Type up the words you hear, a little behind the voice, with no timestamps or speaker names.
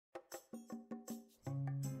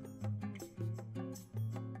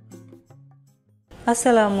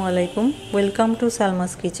আসসালামু আলাইকুম, welcome to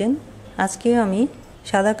Salma's kitchen. আজকে আমি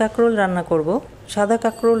সাদা কাকরোল রান্না করব। সাদা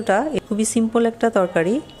কাকরোলটা খুবই সিম্পল একটা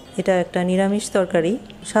তরকারি, এটা একটা নিরামিষ তরকারি।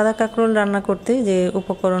 সাদা কাকরোল রান্না করতে যে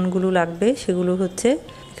উপকরণগুলো লাগবে সেগুলো হচ্ছে,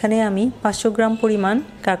 এখানে আমি 500 গ্রাম পরিমাণ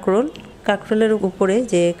কাকরোলের উপরে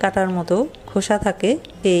যে কাটার মতো খোসা থাকে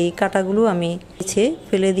এই কাটাগুলো আমি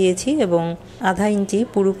ফেলে দিয়েছি এবং আধা ইঞ্চি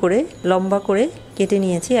পুরু করে লম্বা করে কেটে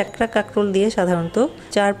নিয়েছি। একটা কাকরোল দিয়ে সাধারণত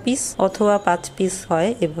 4 পিস অথবা 5 পিস হয়।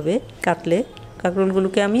 এভাবে কাটলে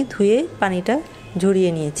কাকরোলগুলোকে আমি ধুয়ে পানিটা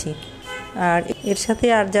ঝরিয়ে নিয়েছি। আর এর সাথে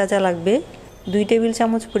আর যা যা লাগবে, 2 টেবিল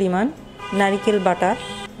চামচ পরিমাণ নারিকেল বাটা,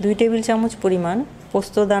 2 টেবিল চামচ পরিমাণ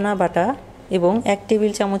পোস্তদানা বাটা এবং 1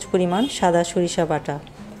 টেবিল চামচ পরিমাণ সাদা সরিষা বাটা।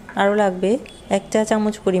 আরও লাগবে 1 চা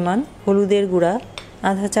চামচ পরিমাণ হলুদের গুঁড়া,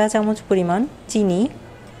 আধা চা চামচ পরিমাণ চিনি,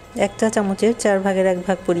 1 চা চামচের 4 ভাগের 1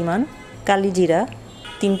 ভাগ পরিমাণ কালি জিরা,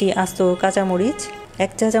 3টি আস্ত কাঁচামরিচ,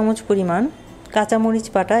 1 চা চামচ পরিমাণ কাঁচামরিচ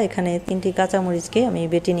বাটা, এখানে 3টি কাঁচামরিচকে আমি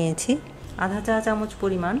বেটে নিয়েছি, আধা চা চামচ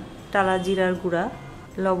পরিমাণ টালা জিরার গুঁড়া,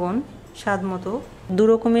 লবণ স্বাদ মতো, 2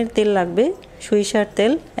 রকমের তেল লাগবে, সরিষার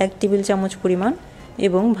তেল 1 টেবিল চামচ পরিমাণ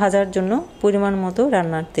এবং ভাজার জন্য পরিমাণ মতো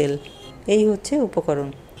রান্নার তেল। এই হচ্ছে উপকরণ।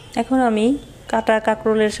 এখন আমি কাটা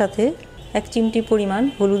কাকরোলের সাথে 1 চিমটি পরিমাণ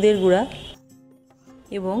হলুদের গুঁড়া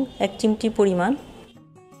এবং 1 চিমটি পরিমাণ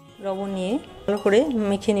লবণ নিয়ে ভালো করে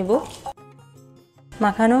মেখে নিব।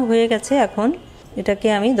 মাখানো হয়ে গেছে। এখন এটাকে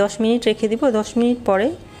আমি 10 মিনিট রেখে দিব। 10 মিনিট পরে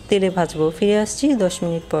তেলে ভাজবো। ফিরে আসছি 10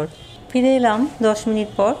 মিনিট পর। ফিরে এলাম 10 মিনিট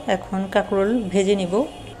পর। এখন কাকরোল ভেজে নিব।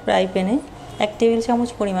 ফ্রাই প্যানে 1 টেবিল চামচ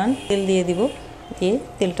পরিমাণ তেল দিয়ে দিব। দিয়ে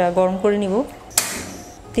তেলটা গরম করে নিব।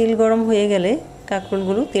 তেল গরম হয়ে গেলে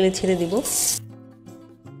কাকরোলগুলো তেলে ছেড়ে দিব।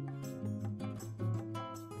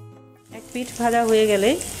 এক পিঠ ভাজা হয়ে গেলে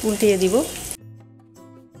উল্টিয়ে দিব।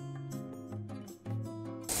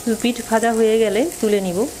 2 পিঠ ভাজা হয়ে গেলে তুলে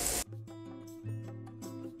নিব।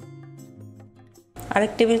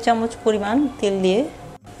 আরেক টেবিল চামচ পরিমাণ তেল দিয়ে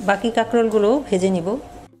বাকি কাকরোলগুলো ভেজে নিব।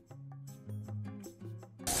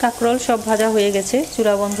 কাকরোল সব ভাজা হয়ে গেছে,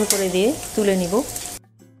 চুলা বন্ধ করে দিয়ে তুলে নিব।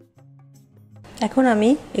 এখন আমি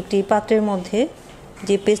একটি পাত্রের মধ্যে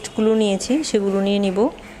যে পেস্টগুলো নিয়েছি সেগুলো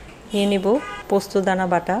নিয়ে নিব পোস্তদানা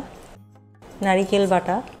বাটা, নারিকেল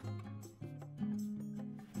বাটা,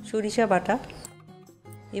 সরিষা বাটা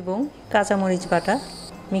এবং কাঁচামরিচ বাটা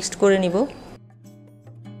মিক্সড করে নিব।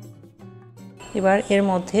 এবার এর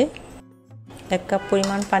মধ্যে 1 কাপ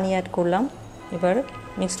পরিমাণ পানি অ্যাড করলাম। এবার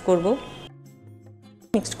মিক্সড করব।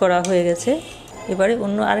 মিক্সড করা হয়ে গেছে। এবারে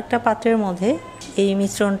অন্য আরেকটা পাত্রের মধ্যে এই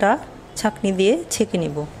মিশ্রণটা ছাঁকনি দিয়ে ছেঁকে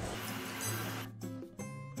নিব।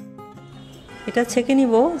 এটা ছেঁকে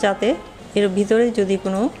নিব যাতে এর ভিতরে যদি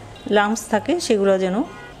কোনো লাম্পস থাকে সেগুলো যেন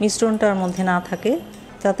মিশ্রণটার মধ্যে না থাকে,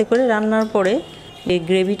 যাতে করে রান্নার পরে এই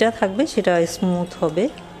গ্রেভিটা থাকবে সেটা স্মুথ হবে।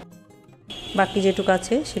 বাকি যেটুকু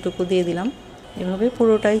আছে সেটুকু দিয়ে দিলাম। এভাবে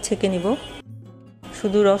পুরোটাই ছেঁকে নিব।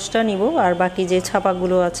 শুধু রসটা নিব আর বাকি যে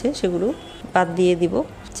ছাপাগুলো আছে সেগুলো বাদ দিয়ে দিব।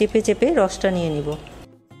 চেপে চেপে রসটা নিয়ে নিব।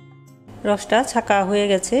 রসটা ছাকা হয়ে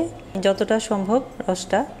গেছে। যতটা সম্ভব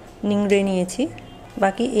রসটা নিংড়ে নিয়েছি।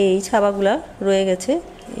 বাকি এই ছাপাগুলা রয়ে গেছে।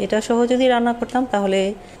 এটা সহ যদি রান্না করতাম তাহলে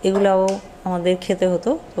এগুলাও আমাদের খেতে হতো,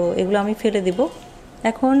 তো এগুলো আমি ফেলে দিব।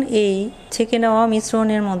 এখন এই ছেঁকে নেওয়া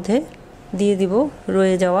মিশ্রণের মধ্যে দিয়ে দিব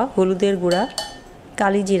রয়ে যাওয়া হলুদের গুঁড়া,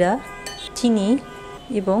 কালি জিরা, চিনি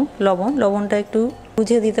এবং লবণ। লবণটা একটু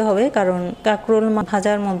বুঝে দিতে হবে কারণ কাকরোল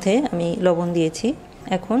ভাজার মধ্যে আমি লবণ দিয়েছি।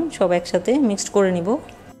 এখন সব একসাথে মিক্সড করে নিব।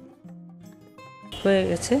 হয়ে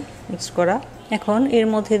গেছে মিক্স করা। এখন এর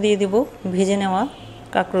মধ্যে দিয়ে দিব ভেজে নেওয়া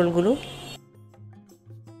কাকরোলগুলো।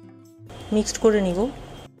 মিক্সড করে নিব।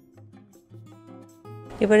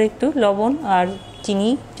 এবার একটু লবণ আর চিনি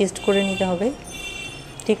টেস্ট করে নিতে হবে।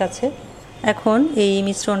 ঠিক আছে। এখন এই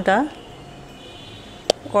মিশ্রণটা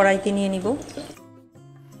কড়াইতে নিয়ে নিব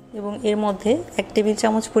এবং এর মধ্যে 1 টেবিল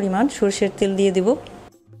চামচ পরিমাণ সরষের তেল দিয়ে দিব।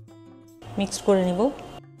 মিক্স করে নিব।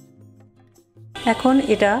 এখন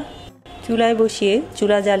এটা চুলায় বসিয়ে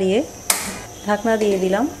চুলা জ্বালিয়ে ঢাকনা দিয়ে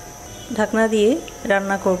দিলাম। ঢাকনা দিয়ে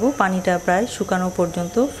রান্না করব পানিটা প্রায় শুকানো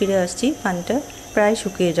পর্যন্ত। ফিরে আসছি পানিটা প্রায়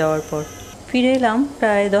শুকিয়ে যাওয়ার পর। ফিরে এলাম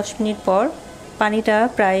প্রায় 10 মিনিট পর। পানিটা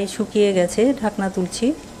প্রায় শুকিয়ে গেছে। ঢাকনা তুলছি।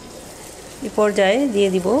 এ পর্যায়ে দিয়ে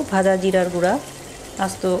দিব ভাজা জিরার গুঁড়া,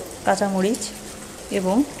 আস্ত কাঁচামরিচ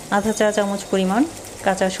এবং আধা চা চামচ পরিমাণ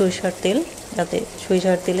কাঁচা সরিষার তেল, যাতে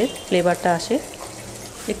সরিষার তেলের ফ্লেভারটা আসে।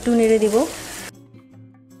 একটু নেড়ে দিব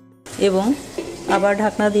এবং আবার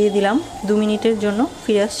ঢাকনা দিয়ে দিলাম 2 মিনিটের জন্য।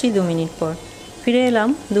 ফিরে আসছি 2 মিনিট পর। ফিরে এলাম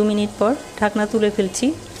 2 মিনিট পর। ঢাকনা তুলে ফেলছি।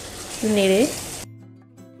 নেড়ে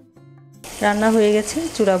রান্না হয়ে গেছে।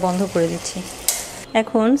 চুলা বন্ধ করে দিচ্ছি।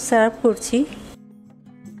 এখন সার্ভ করছি।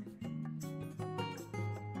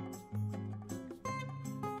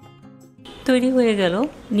 তৈরি হয়ে গেল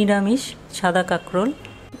নিরামিষ সাদা কাঁকরোল।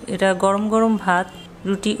 এটা গরম গরম ভাত,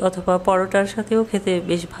 রুটি অথবা পরোটার সাথেও খেতে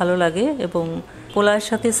বেশ ভালো লাগে এবং পোলাওর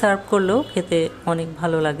সাথে সার্ভ করলেও খেতে অনেক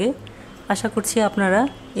ভালো লাগে। আশা করছি আপনারা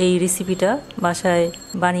এই রেসিপিটা বাসায়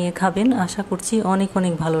বানিয়ে খাবেন। আশা করছি অনেক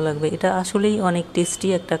অনেক ভালো লাগবে। এটা আসলেই অনেক টেস্টি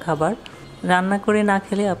একটা খাবার। রান্না করে না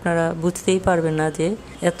খেলে আপনারা বুঝতেই পারবেন না যে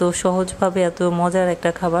এত সহজভাবে এত মজার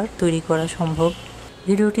একটা খাবার তৈরি করা সম্ভব।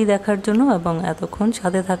 ভিডিওটি দেখার জন্য এবং এতক্ষণ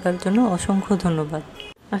সাথে থাকার জন্য অসংখ্য ধন্যবাদ।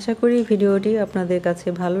 আশা করি ভিডিওটি আপনাদের কাছে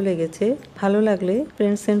ভালো লেগেছে। ভালো লাগলে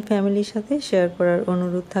ফ্রেন্ডস এন্ড ফ্যামিলির সাথে শেয়ার করার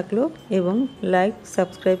অনুরোধ থাকলো এবং লাইক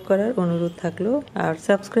সাবস্ক্রাইব করার অনুরোধ থাকলো। আর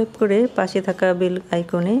সাবস্ক্রাইব করে পাশে থাকা বেল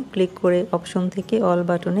আইকনে ক্লিক করে অপশন থেকে অল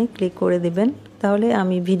বাটনে ক্লিক করে দেবেন। তাহলে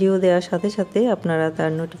আমি ভিডিও দেওয়ার সাথে সাথে আপনারা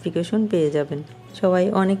তার নোটিফিকেশন পেয়ে যাবেন। সবাই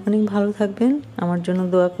অনেক অনেক ভালো থাকবেন, আমার জন্য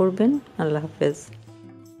দোয়া করবেন। আল্লাহ হাফেজ।